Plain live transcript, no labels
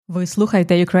Ви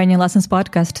слухаєте Ukrainian Lessons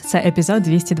Podcast. Це епізод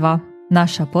 202.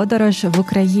 Наша подорож в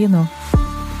Україну.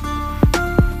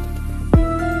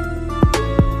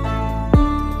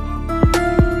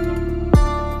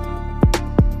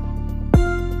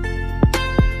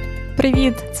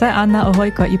 Привіт! Це Анна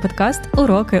Огойко і подкаст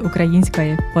 «Уроки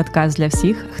української». Подкаст для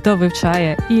всіх, хто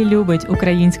вивчає і любить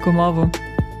українську мову.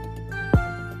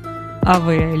 А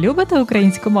ви любите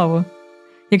українську мову?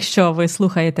 Якщо ви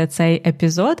слухаєте цей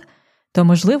епізод, то,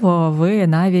 можливо, ви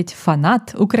навіть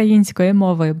фанат української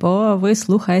мови, бо ви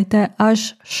слухаєте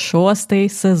аж 6-й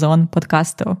сезон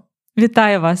подкасту.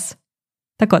 Вітаю вас!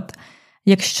 Так от,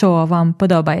 якщо вам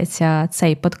подобається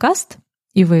цей подкаст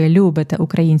і ви любите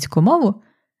українську мову,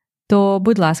 то,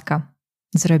 будь ласка,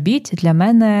 зробіть для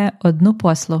мене одну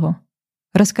послугу.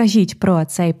 Розкажіть про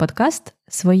цей подкаст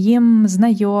своїм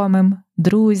знайомим,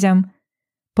 друзям.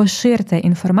 Поширте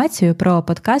інформацію про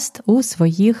подкаст у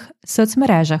своїх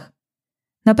соцмережах.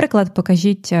 Наприклад,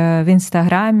 покажіть в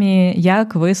Інстаграмі,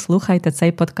 як ви слухаєте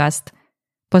цей подкаст.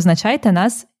 Позначайте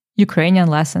нас Ukrainian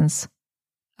Lessons.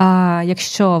 А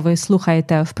якщо ви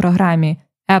слухаєте в програмі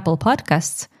Apple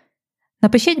Podcasts,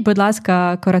 напишіть, будь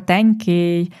ласка,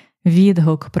 коротенький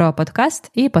відгук про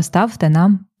подкаст і поставте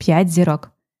нам 5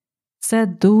 зірок. Це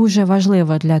дуже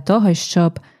важливо для того,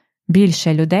 щоб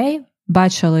більше людей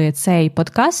бачили цей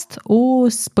подкаст у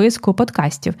списку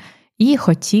подкастів і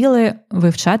хотіли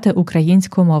вивчати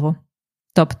українську мову.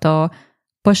 Тобто,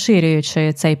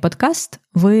 поширюючи цей подкаст,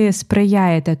 ви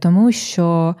сприяєте тому,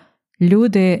 що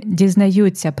люди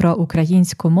дізнаються про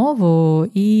українську мову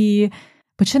і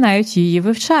починають її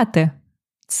вивчати.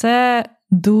 Це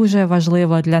дуже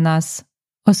важливо для нас,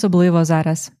 особливо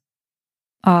зараз.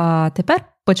 А тепер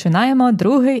починаємо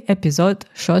другий епізод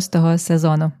 6-го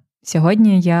сезону.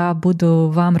 Сьогодні я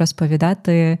буду вам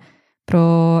розповідати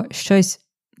про щось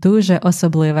дуже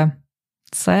особливе.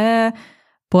 Це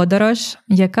подорож,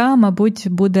 яка, мабуть,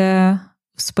 буде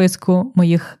в списку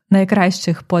моїх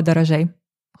найкращих подорожей.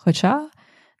 Хоча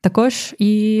також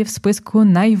і в списку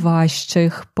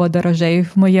найважчих подорожей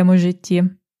в моєму житті.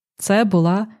 Це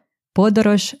була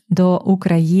подорож до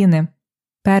України.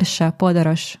 Перша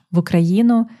подорож в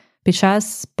Україну під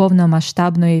час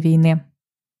повномасштабної війни.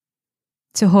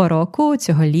 Цього року,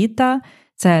 цього літа,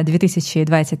 це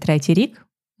 2023 рік,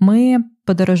 ми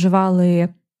подорожували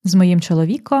з моїм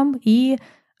чоловіком і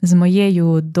з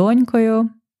моєю донькою,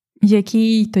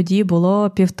 якій тоді було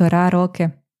 1,5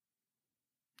 роки.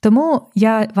 Тому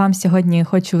я вам сьогодні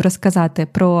хочу розказати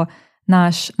про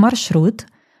наш маршрут,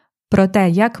 про те,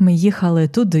 як ми їхали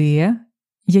туди,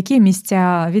 які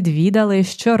місця відвідали,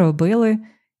 що робили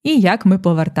і як ми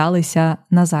поверталися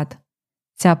назад.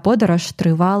 Ця подорож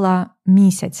тривала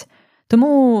місяць,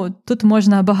 тому тут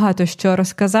можна багато що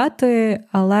розказати,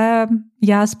 але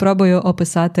я спробую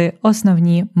описати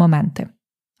основні моменти.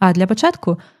 А для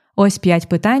початку ось 5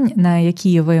 питань, на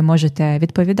які ви можете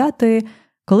відповідати,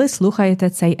 коли слухаєте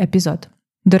цей епізод.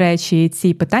 До речі,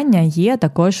 ці питання є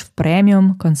також в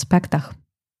преміум-конспектах.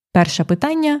 Перше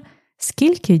питання –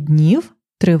 скільки днів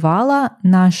тривала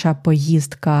наша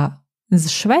поїздка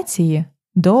з Швеції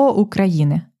до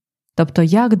України? Тобто,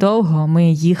 як довго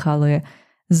ми їхали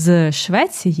з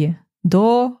Швеції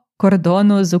до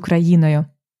кордону з Україною?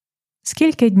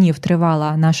 Скільки днів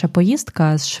тривала наша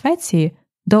поїздка з Швеції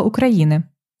до України?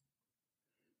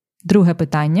 Друге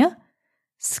питання.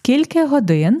 Скільки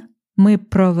годин ми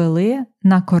провели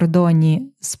на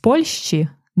кордоні з Польщі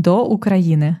до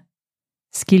України?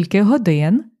 Скільки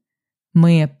годин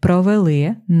ми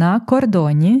провели на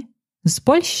кордоні з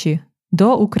Польщі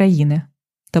до України?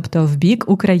 Тобто в бік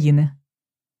України.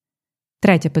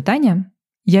 Третє питання.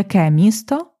 Яке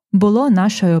місто було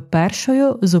нашою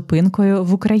першою зупинкою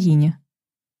в Україні?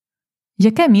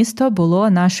 Яке місто було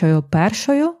нашою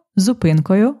першою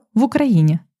зупинкою в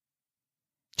Україні?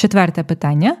 Четверте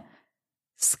питання.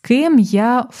 З ким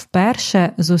я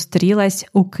вперше зустрілась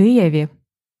у Києві?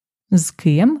 З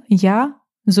ким я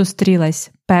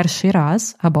зустрілась перший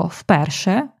раз або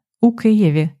вперше у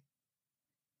Києві?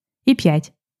 І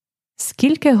 5.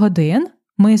 Скільки годин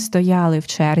ми стояли в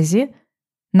черзі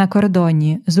на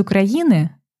кордоні з України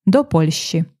до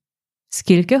Польщі?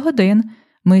 Скільки годин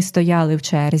ми стояли в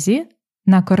черзі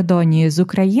на кордоні з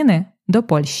України до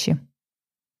Польщі?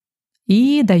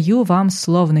 І даю вам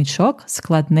словничок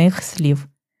складних слів.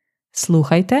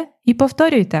 Слухайте і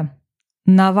повторюйте.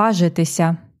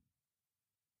 Наважитися.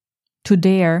 To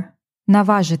dare –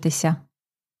 наважитися.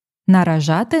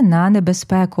 Наражати на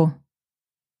небезпеку.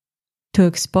 To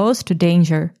expose to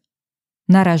danger –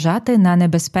 наражати на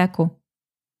небезпеку.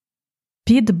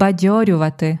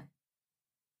 Підбадьорювати.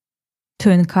 To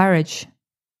encourage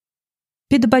 –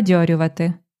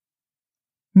 підбадьорювати.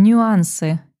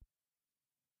 Нюанси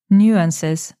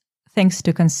Nuances. Things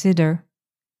to consider.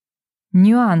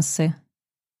 Нюанси.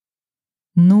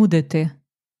 Нудити.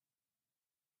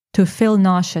 To feel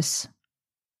nauseous.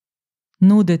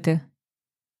 Нудити.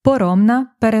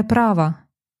 Поромна переправа.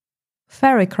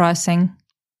 Ferry crossing.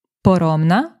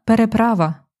 Поромна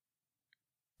переправа.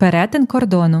 Перетин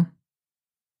кордону.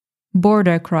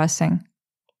 Border crossing.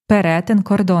 Перетин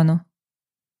кордону.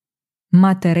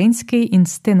 Материнський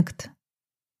інстинкт.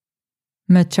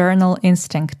 Maternal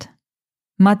instinct.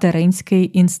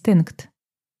 Материнський інстинкт.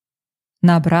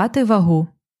 Набрати вагу.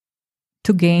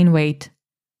 To gain weight.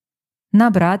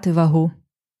 Набрати вагу.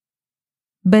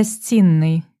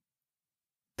 Безцінний.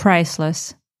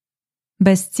 Priceless.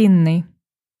 Безцінний.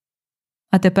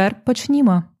 А тепер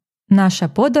почнімо. Наша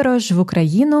подорож в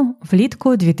Україну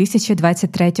влітку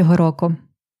 2023 року.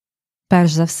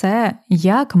 Перш за все,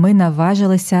 як ми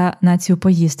наважилися на цю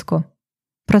поїздку?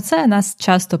 Про це нас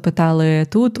часто питали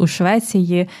тут, у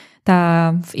Швеції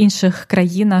та в інших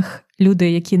країнах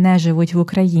люди, які не живуть в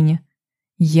Україні.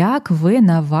 Як ви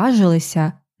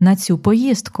наважилися на цю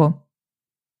поїздку?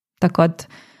 Так от,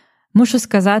 мушу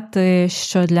сказати,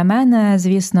 що для мене,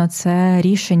 звісно, це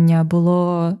рішення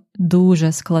було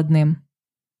дуже складним.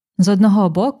 З одного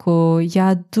боку,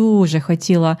 я дуже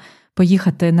хотіла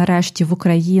поїхати нарешті в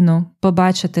Україну,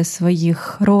 побачити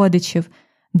своїх родичів,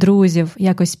 друзів,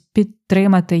 якось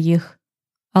підтримати їх.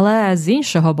 Але з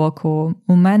іншого боку,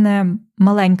 у мене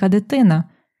маленька дитина.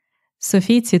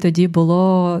 Софійці тоді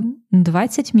було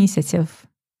 20 місяців.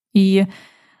 І,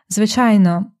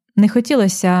 звичайно, не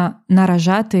хотілося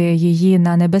наражати її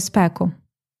на небезпеку.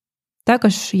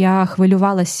 Також я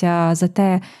хвилювалася за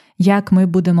те, як ми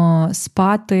будемо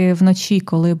спати вночі,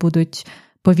 коли будуть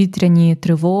повітряні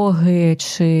тривоги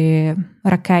чи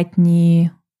ракетні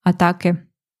атаки.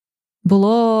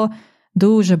 Було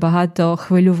дуже багато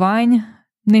хвилювань,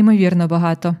 неймовірно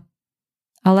багато.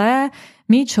 Але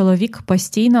мій чоловік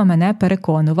постійно мене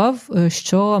переконував,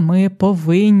 що ми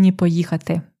повинні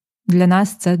поїхати. Для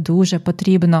нас це дуже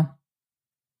потрібно.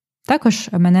 Також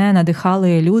мене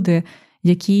надихали люди,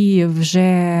 які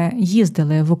вже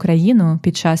їздили в Україну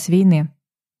під час війни.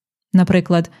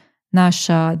 Наприклад,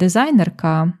 наша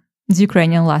дизайнерка з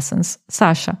Ukrainian Lessons,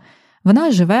 Саша,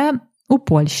 вона живе у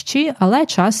Польщі, але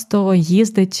часто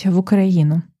їздить в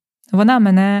Україну. Вона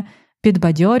мене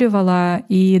підбадьорювала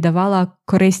і давала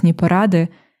корисні поради,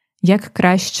 як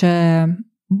краще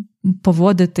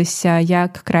поводитися,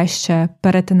 як краще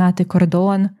перетинати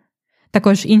кордон.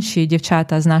 Також інші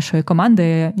дівчата з нашої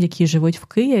команди, які живуть в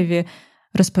Києві,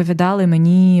 розповідали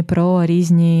мені про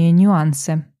різні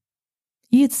нюанси.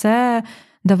 І це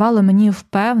давало мені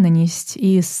впевненість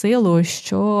і силу,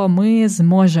 що ми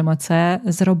зможемо це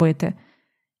зробити.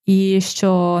 І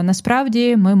що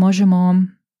насправді ми можемо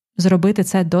зробити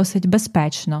це досить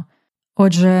безпечно.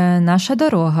 Отже, наша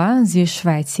дорога зі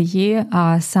Швеції,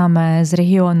 а саме з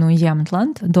регіону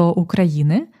Ємтланд до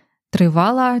України,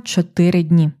 тривала 4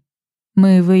 дні.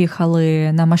 Ми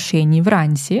виїхали на машині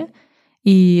вранці,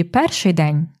 і перший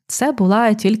день це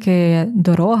була тільки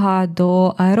дорога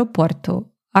до аеропорту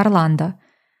Арланда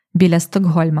біля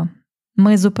Стокгольма.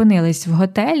 Ми зупинились в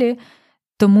готелі,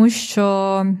 тому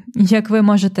що, як ви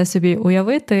можете собі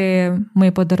уявити,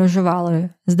 ми подорожували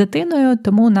з дитиною,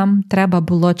 тому нам треба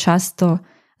було часто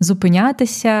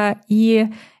зупинятися і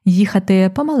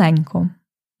їхати помаленьку,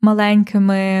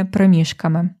 маленькими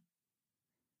проміжками.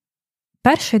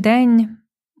 Перший день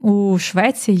у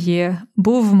Швеції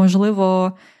був,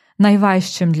 можливо,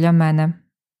 найважчим для мене.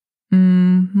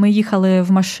 Ми їхали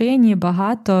в машині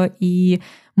багато, і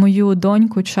мою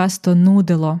доньку часто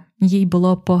нудило, їй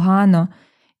було погано.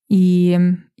 І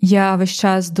я весь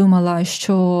час думала,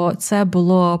 що це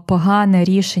було погане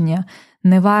рішення,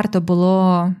 не варто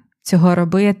було цього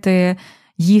робити,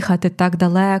 їхати так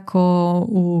далеко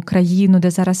у країну,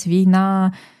 де зараз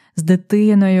війна, з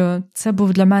дитиною. Це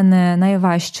був для мене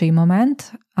найважчий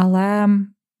момент, але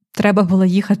треба було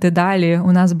їхати далі.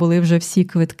 У нас були вже всі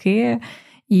квитки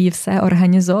і все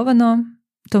організовано.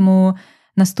 Тому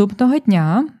наступного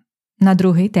дня, на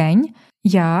другий день,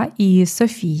 я і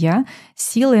Софія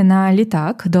сіли на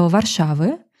літак до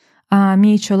Варшави, а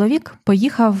мій чоловік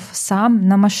поїхав сам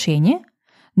на машині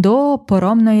до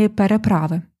поромної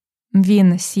переправи.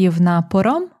 Він сів на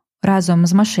пором разом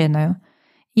з машиною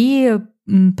і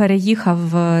переїхав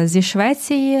зі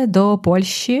Швеції до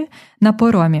Польщі на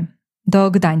поромі, до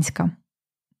Гданська.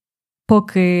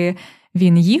 Поки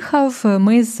він їхав,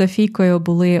 ми з Софійкою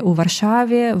були у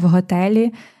Варшаві, в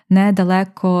готелі,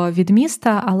 недалеко від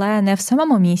міста, але не в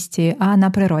самому місті, а на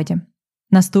природі.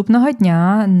 Наступного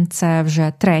дня, це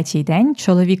вже третій день,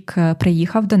 чоловік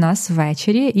приїхав до нас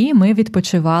ввечері, і ми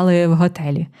відпочивали в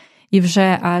готелі. І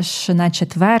вже аж на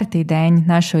 4-й день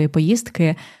нашої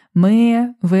поїздки ми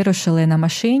вирушили на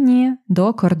машині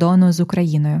до кордону з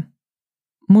Україною.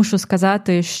 Мушу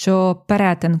сказати, що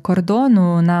перетин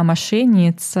кордону на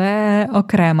машині – це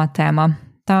окрема тема.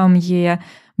 Там є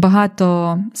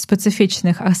багато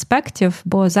специфічних аспектів,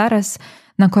 бо зараз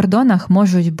на кордонах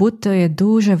можуть бути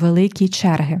дуже великі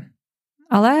черги.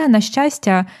 Але, на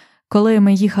щастя, коли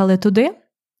ми їхали туди,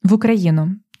 в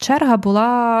Україну, черга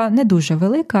була не дуже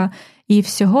велика, і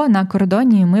всього на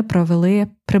кордоні ми провели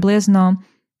приблизно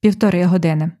 1,5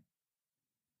 години.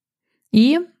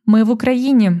 І ми в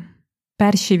Україні.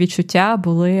 Перші відчуття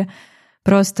були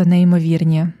просто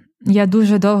неймовірні. Я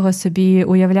дуже довго собі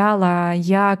уявляла,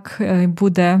 як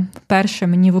буде вперше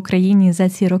мені в Україні за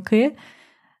ці роки.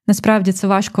 Насправді це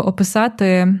важко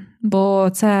описати, бо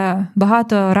це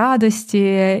багато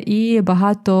радості і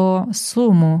багато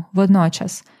суму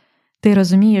водночас. Ти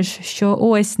розумієш, що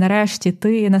ось нарешті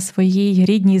ти на своїй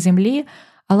рідній землі,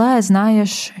 але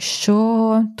знаєш,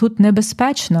 що тут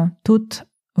небезпечно, тут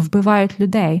вбивають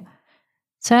людей.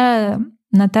 Це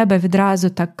на тебе відразу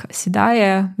так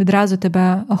сідає, відразу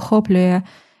тебе охоплює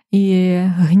і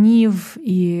гнів,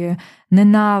 і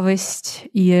ненависть,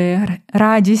 і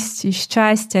радість, і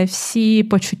щастя, всі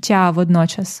почуття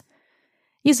водночас.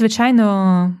 І,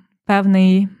 звичайно,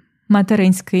 певний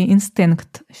материнський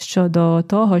інстинкт щодо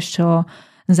того, що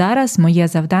зараз моє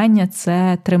завдання –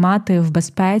 це тримати в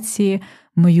безпеці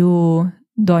мою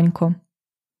доньку.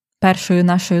 Першою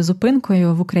нашою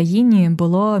зупинкою в Україні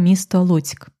було місто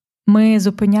Луцьк. Ми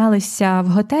зупинялися в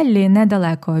готелі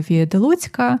недалеко від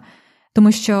Луцька,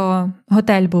 тому що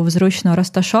готель був зручно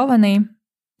розташований.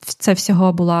 Це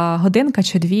всього була 1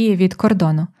 чи 2 від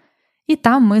кордону. І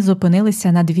там ми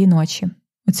зупинилися на 2 ночі.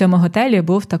 У цьому готелі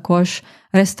був також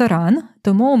ресторан,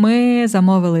 тому ми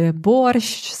замовили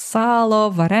борщ, сало,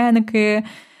 вареники.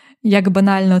 Як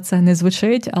банально це не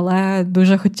звучить, але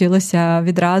дуже хотілося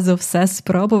відразу все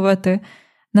спробувати.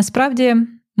 Насправді,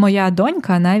 моя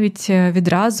донька навіть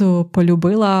відразу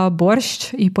полюбила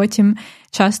борщ і потім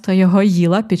часто його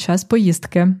їла під час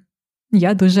поїздки.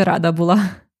 Я дуже рада була.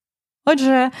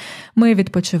 Отже, ми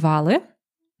відпочивали,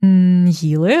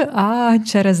 їли, а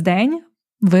через день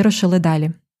вирушили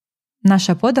далі.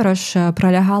 Наша подорож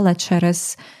пролягала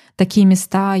через такі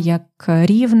міста, як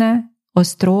Рівне,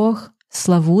 Острог,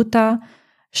 Славута,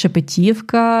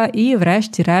 Шепетівка і,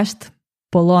 врешті-решт,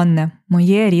 Полонне,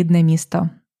 моє рідне місто.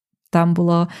 Там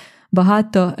було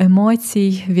багато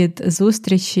емоцій від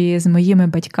зустрічі з моїми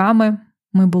батьками.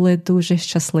 Ми були дуже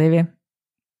щасливі.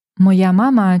 Моя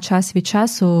мама час від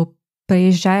часу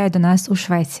приїжджає до нас у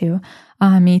Швецію,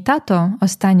 а мій тато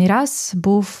останній раз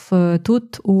був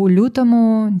тут у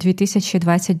лютому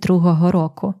 2022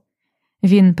 року.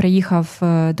 Він приїхав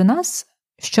до нас,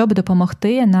 щоб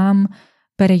допомогти нам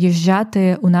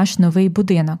переїжджати у наш новий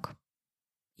будинок.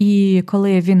 І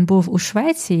коли він був у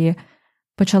Швеції,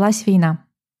 почалась війна.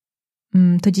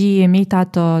 Тоді мій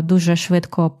тато дуже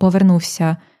швидко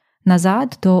повернувся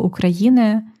назад до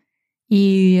України,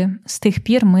 і з тих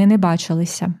пір ми не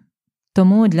бачилися.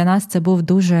 Тому для нас це був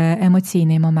дуже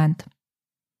емоційний момент.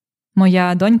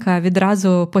 Моя донька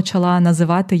відразу почала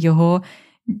називати його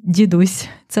дідусь.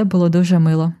 Це було дуже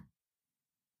мило.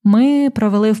 Ми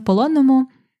провели в Полонному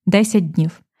 10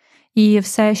 днів. І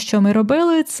все, що ми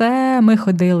робили, це ми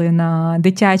ходили на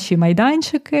дитячі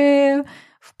майданчики,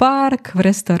 в парк, в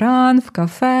ресторан, в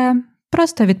кафе,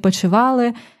 просто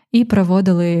відпочивали і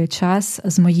проводили час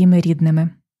з моїми рідними.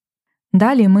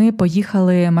 Далі ми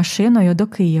поїхали машиною до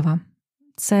Києва.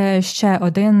 Це ще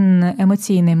один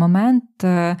емоційний момент,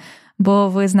 бо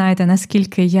ви знаєте,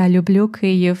 наскільки я люблю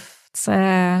Київ.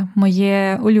 Це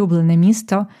моє улюблене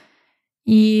місто.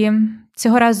 І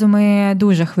цього разу ми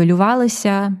дуже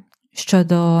хвилювалися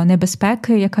щодо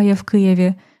небезпеки, яка є в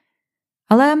Києві.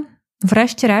 Але,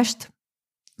 врешті-решт,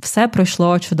 все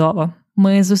пройшло чудово.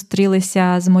 Ми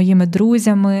зустрілися з моїми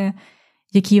друзями,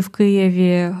 які в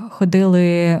Києві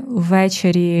ходили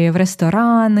ввечері в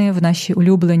ресторани, в наші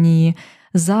улюблені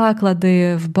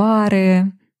заклади, в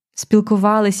бари,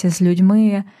 спілкувалися з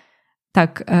людьми.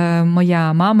 Так,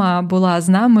 моя мама була з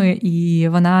нами, і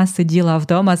вона сиділа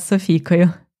вдома з Софійкою.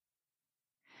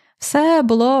 Все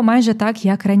було майже так,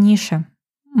 як раніше.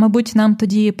 Мабуть, нам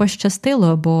тоді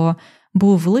пощастило, бо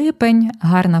був липень,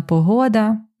 гарна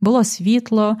погода, було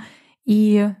світло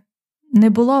і не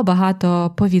було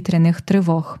багато повітряних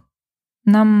тривог.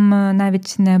 Нам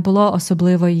навіть не було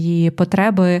особливої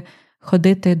потреби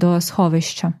ходити до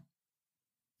сховища.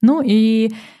 Ну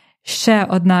і ще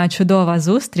одна чудова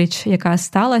зустріч, яка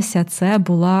сталася, це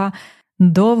була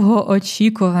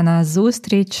довгоочікувана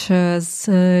зустріч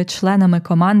з членами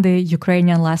команди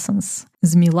Ukrainian Lessons,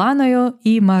 з Міланою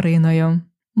і Мариною.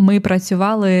 Ми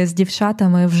працювали з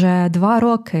дівчатами вже 2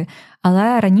 роки,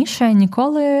 але раніше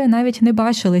ніколи навіть не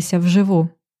бачилися вживу.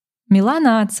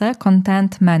 Мілана – це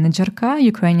контент-менеджерка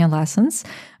Ukrainian Lessons.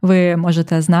 Ви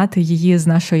можете знати її з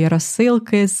нашої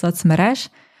розсилки, з соцмереж.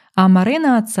 А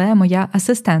Марина – це моя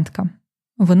асистентка.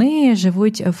 Вони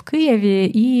живуть в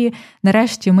Києві, і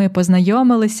нарешті ми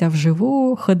познайомилися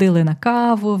вживу, ходили на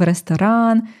каву, в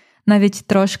ресторан, навіть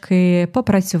трошки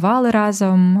попрацювали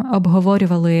разом,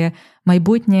 обговорювали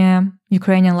майбутнє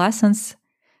Ukrainian Lessons.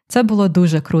 Це було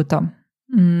дуже круто.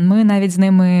 Ми навіть з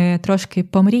ними трошки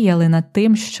помріяли над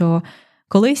тим, що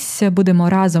колись будемо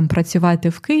разом працювати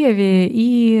в Києві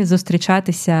і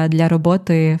зустрічатися для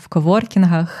роботи в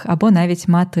коворкінгах або навіть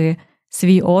мати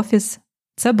свій офіс.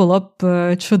 Це було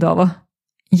б чудово.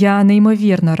 Я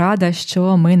неймовірно рада,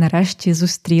 що ми нарешті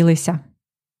зустрілися.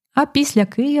 А після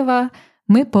Києва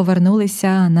ми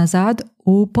повернулися назад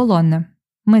у Полонне.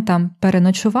 Ми там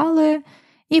переночували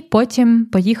і потім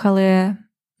поїхали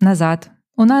назад.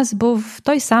 У нас був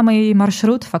той самий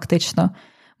маршрут фактично.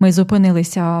 Ми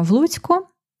зупинилися в Луцьку,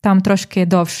 там трошки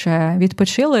довше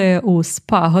відпочили у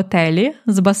спа-готелі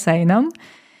з басейном.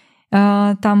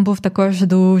 Там був також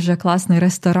дуже класний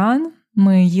ресторан.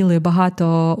 Ми їли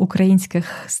багато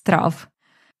українських страв.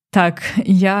 Так,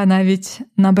 я навіть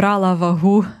набрала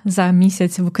вагу за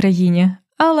місяць в Україні,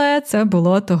 але це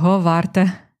було того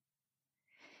варте.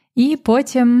 І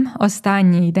потім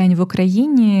останній день в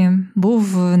Україні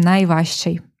був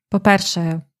найважчий.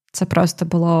 По-перше, це просто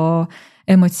було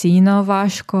емоційно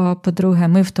важко. По-друге,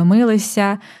 ми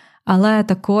втомилися, але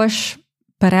також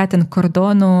перетин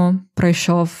кордону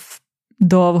пройшов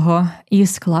довго і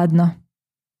складно.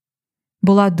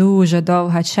 Була дуже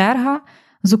довга черга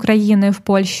з України в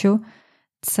Польщу.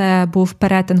 Це був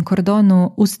перетин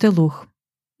кордону у Стилух.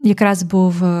 Якраз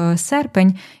був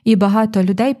серпень, і багато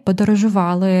людей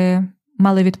подорожували,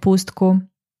 мали відпустку.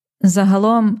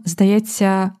 Загалом,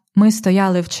 здається, ми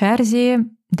стояли в черзі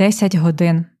 10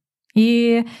 годин.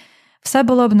 І все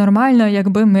було б нормально,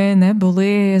 якби ми не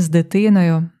були з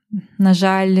дитиною. На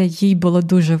жаль, їй було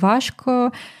дуже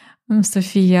важко.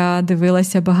 Софія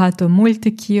дивилася багато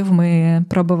мультиків, ми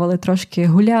пробували трошки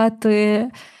гуляти,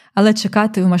 але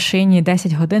чекати в машині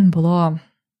 10 годин було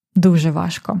дуже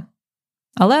важко.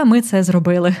 Але ми це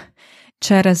зробили.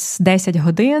 Через 10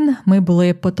 годин ми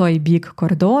були по той бік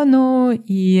кордону,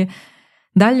 і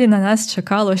далі на нас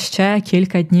чекало ще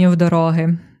кілька днів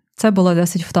дороги. Це було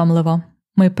досить втомливо.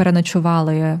 Ми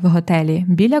переночували в готелі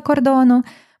біля кордону,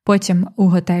 потім у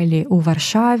готелі у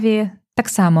Варшаві. Так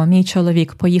само мій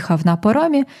чоловік поїхав на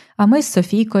паромі, а ми з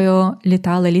Софійкою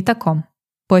літали літаком.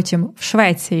 Потім в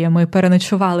Швеції ми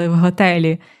переночували в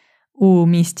готелі у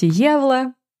місті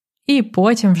Євле, і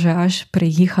потім вже аж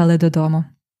приїхали додому.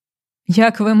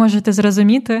 Як ви можете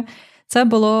зрозуміти, це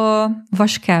було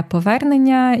важке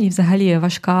повернення і взагалі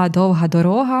важка довга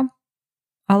дорога,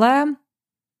 але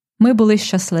ми були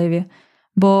щасливі,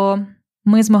 бо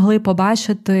ми змогли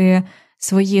побачити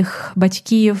своїх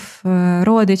батьків,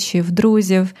 родичів,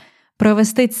 друзів,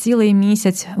 провести цілий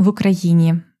місяць в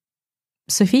Україні.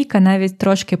 Софійка навіть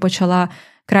трошки почала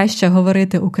краще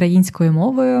говорити українською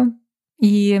мовою,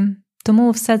 і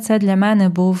тому все це для мене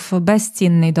був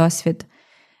безцінний досвід.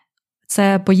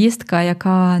 Це поїздка,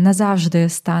 яка назавжди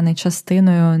стане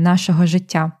частиною нашого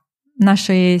життя,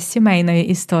 нашої сімейної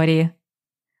історії.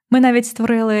 Ми навіть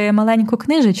створили маленьку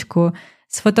книжечку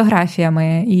з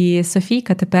фотографіями, і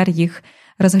Софійка тепер їх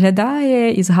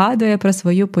розглядає і згадує про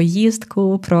свою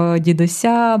поїздку, про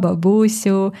дідуся,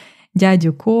 бабусю,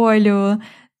 дядю Колю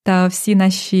та всі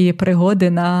наші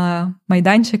пригоди на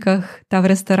майданчиках та в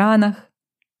ресторанах.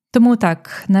 Тому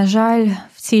так, на жаль,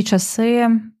 в ці часи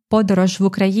подорож в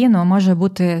Україну може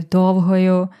бути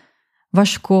довгою,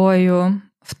 важкою,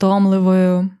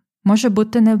 втомливою, може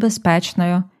бути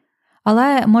небезпечною,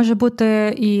 але може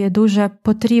бути і дуже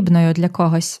потрібною для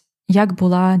когось, як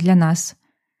була для нас.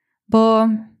 Бо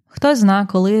хто зна,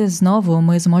 коли знову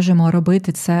ми зможемо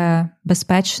робити це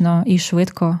безпечно і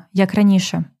швидко, як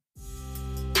раніше.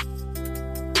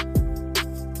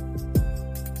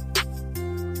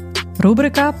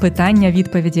 Рубрика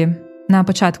 «Питання-відповіді». На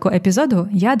початку епізоду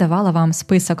я давала вам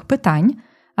список питань,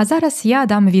 а зараз я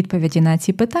дам відповіді на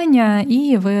ці питання,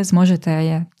 і ви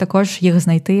зможете також їх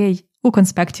знайти у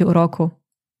конспекті уроку.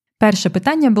 Перше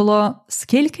питання було: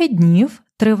 скільки днів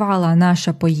тривала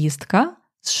наша поїздка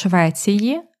з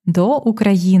Швеції до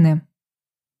України?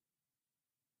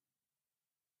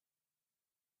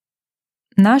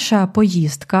 Наша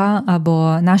поїздка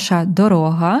або наша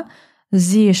дорога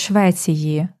зі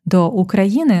Швеції до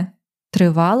України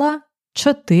тривала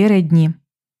 4 дні.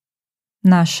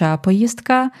 Наша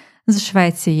поїздка з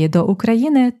Швеції до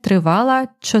України тривала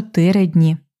 4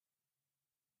 дні.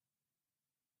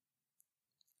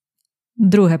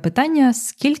 Друге питання.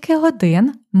 Скільки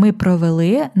годин ми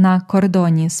провели на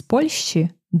кордоні з Польщі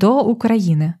до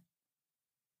України?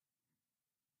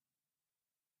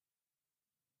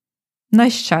 На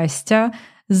щастя,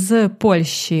 з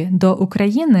Польщі до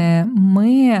України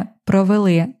ми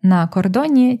провели на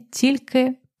кордоні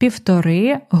тільки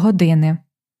 1,5 години.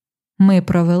 Ми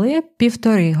провели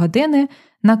 1,5 години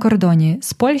на кордоні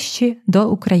з Польщі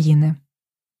до України.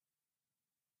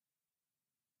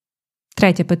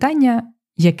 Третє питання.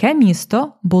 Яке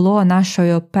місто було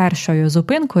нашою першою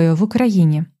зупинкою в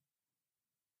Україні?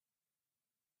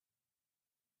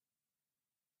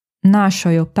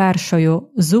 Нашою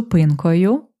першою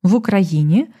зупинкою в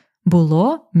Україні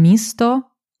було місто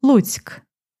Луцьк.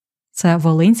 Це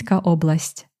Волинська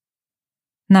область.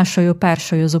 Нашою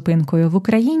першою зупинкою в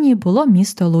Україні було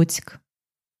місто Луцьк.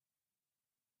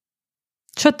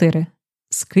 4.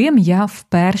 З ким я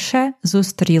вперше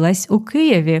зустрілась у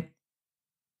Києві?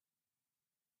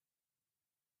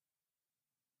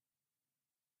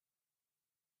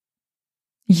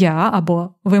 Я,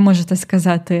 або ви можете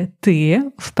сказати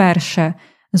ти, вперше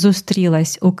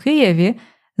зустрілась у Києві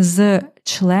з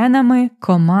членами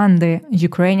команди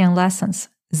Ukrainian Lessons,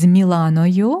 з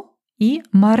Міланою і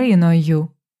Мариною,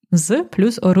 з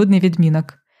плюс орудний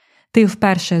відмінок. Ти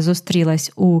вперше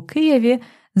зустрілась у Києві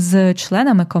з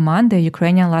членами команди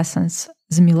Ukrainian Lessons,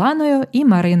 з Міланою і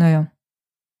Мариною.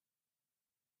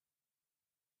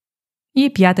 І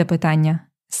 5 питання.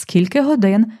 Скільки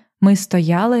годин ми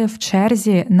стояли в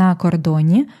черзі на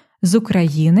кордоні з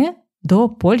України до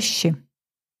Польщі?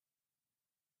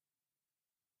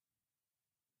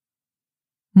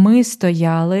 Ми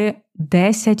стояли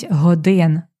 10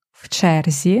 годин в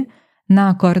черзі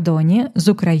на кордоні з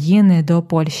України до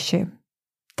Польщі.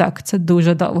 Так, це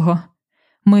дуже довго.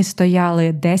 Ми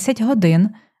стояли 10 годин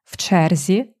в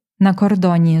черзі на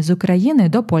кордоні з України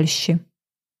до Польщі.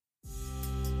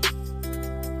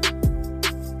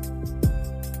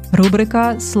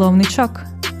 Рубрика «Словничок».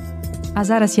 А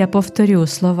зараз я повторю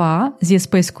слова зі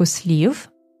списку слів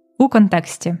у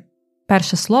контексті.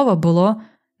 Перше слово було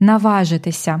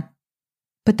 «наважитися».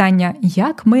 Питання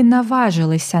 «Як ми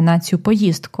наважилися на цю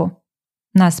поїздку?»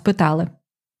 Нас питали.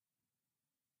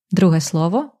 Друге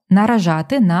слово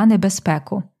 «наражати на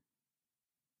небезпеку».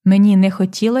 Мені не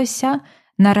хотілося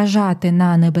наражати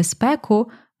на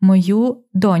небезпеку мою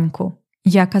доньку.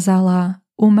 Я казала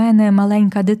 «У мене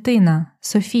маленька дитина,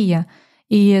 Софія»,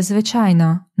 і,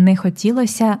 звичайно, не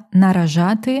хотілося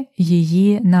наражати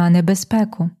її на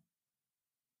небезпеку.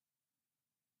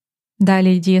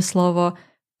 Далі дієслово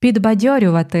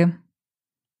 «підбадьорювати».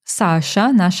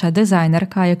 Саша, наша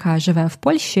дизайнерка, яка живе в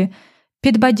Польщі,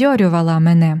 підбадьорювала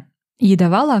мене і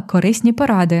давала корисні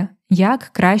поради, як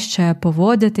краще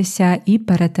поводитися і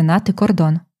перетинати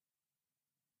кордон.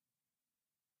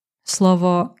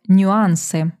 Слово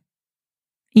 «нюанси».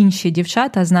 Інші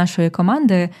дівчата з нашої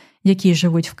команди, які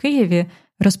живуть в Києві,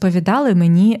 розповідали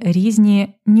мені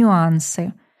різні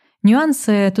нюанси.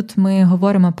 Нюанси – тут ми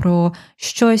говоримо про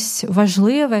щось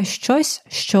важливе, щось,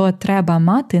 що треба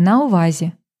мати на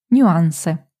увазі.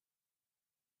 Нюанси.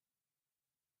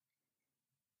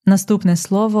 Наступне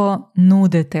слово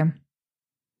 «нудити».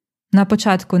 На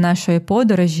початку нашої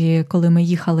подорожі, коли ми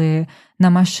їхали на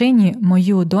машині,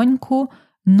 мою доньку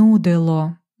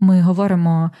нудило. Ми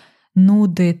говоримо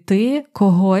 «нудити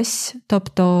когось»,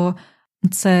 тобто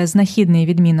це знахідний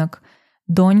відмінок.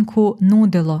 Доньку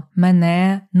нудило,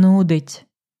 мене нудить.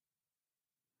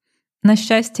 На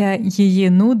щастя, її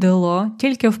нудило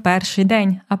тільки в перший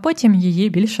день, а потім її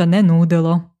більше не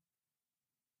нудило.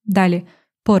 Далі.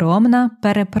 Поромна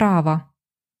переправа.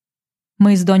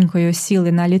 Ми з донькою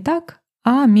сіли на літак,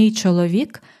 а мій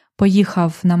чоловік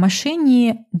поїхав на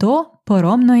машині до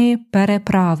поромної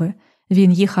переправи.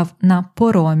 Він їхав на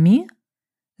поромі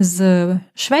з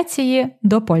Швеції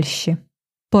до Польщі.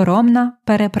 Поромна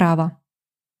переправа.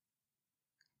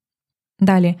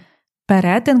 Далі.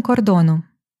 Перетин кордону.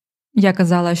 Я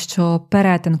казала, що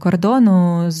перетин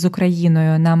кордону з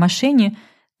Україною на машині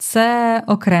 – це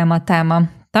окрема тема.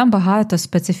 Там багато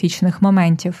специфічних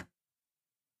моментів.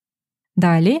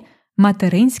 Далі –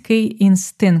 материнський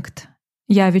інстинкт.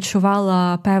 Я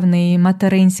відчувала певний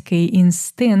материнський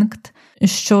інстинкт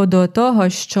щодо того,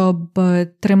 щоб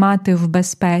тримати в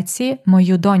безпеці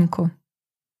мою доньку.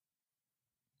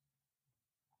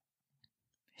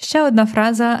 Ще одна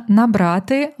фраза –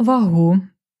 набрати вагу.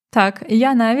 Так,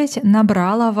 я навіть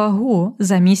набрала вагу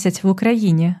за місяць в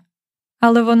Україні.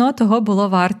 Але воно того було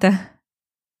варте.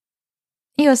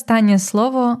 І останнє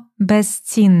слово –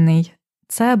 безцінний.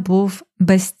 Це був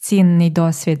безцінний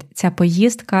досвід. Ця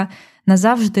поїздка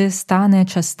назавжди стане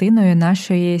частиною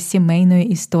нашої сімейної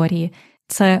історії.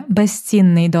 Це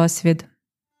безцінний досвід.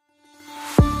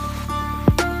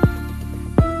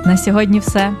 На сьогодні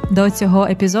все. До цього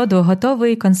епізоду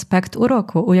готовий конспект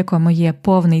уроку, у якому є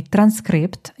повний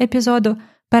транскрипт епізоду,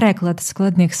 переклад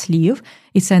складних слів,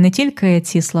 і це не тільки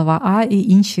ці слова, а і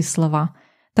інші слова.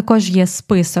 Також є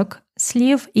список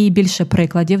слів і більше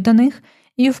прикладів до них,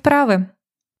 і вправи.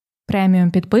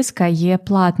 Преміум-підписка є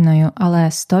платною, але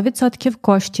 100%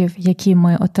 коштів, які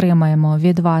ми отримаємо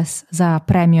від вас за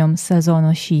преміум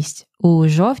сезону 6 у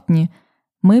жовтні,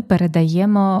 ми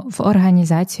передаємо в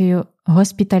організацію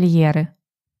 «Госпітальєри».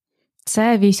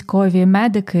 Це військові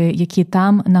медики, які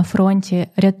там на фронті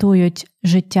рятують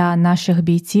життя наших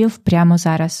бійців прямо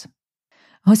зараз.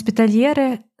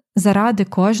 Госпітальєри заради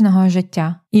кожного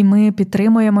життя, і ми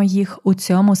підтримуємо їх у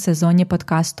цьому сезоні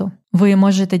подкасту. Ви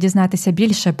можете дізнатися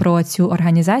більше про цю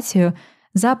організацію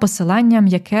за посиланням,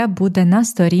 яке буде на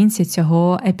сторінці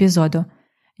цього епізоду.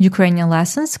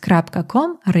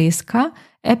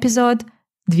 ukrainianlessons.com/епізод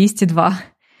 202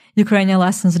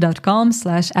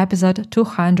 ukrainianlessons.com/episode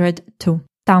 202.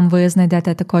 Там ви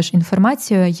знайдете також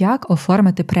інформацію, як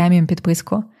оформити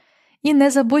преміум-підписку. І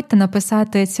не забудьте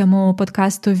написати цьому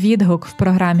подкасту відгук в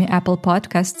програмі Apple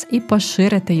Podcasts і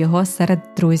поширити його серед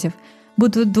друзів.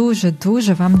 Буду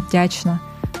дуже вам вдячна.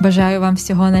 Бажаю вам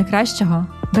всього найкращого.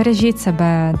 Бережіть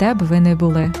себе, де б ви не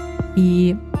були.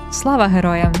 І слава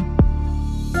героям!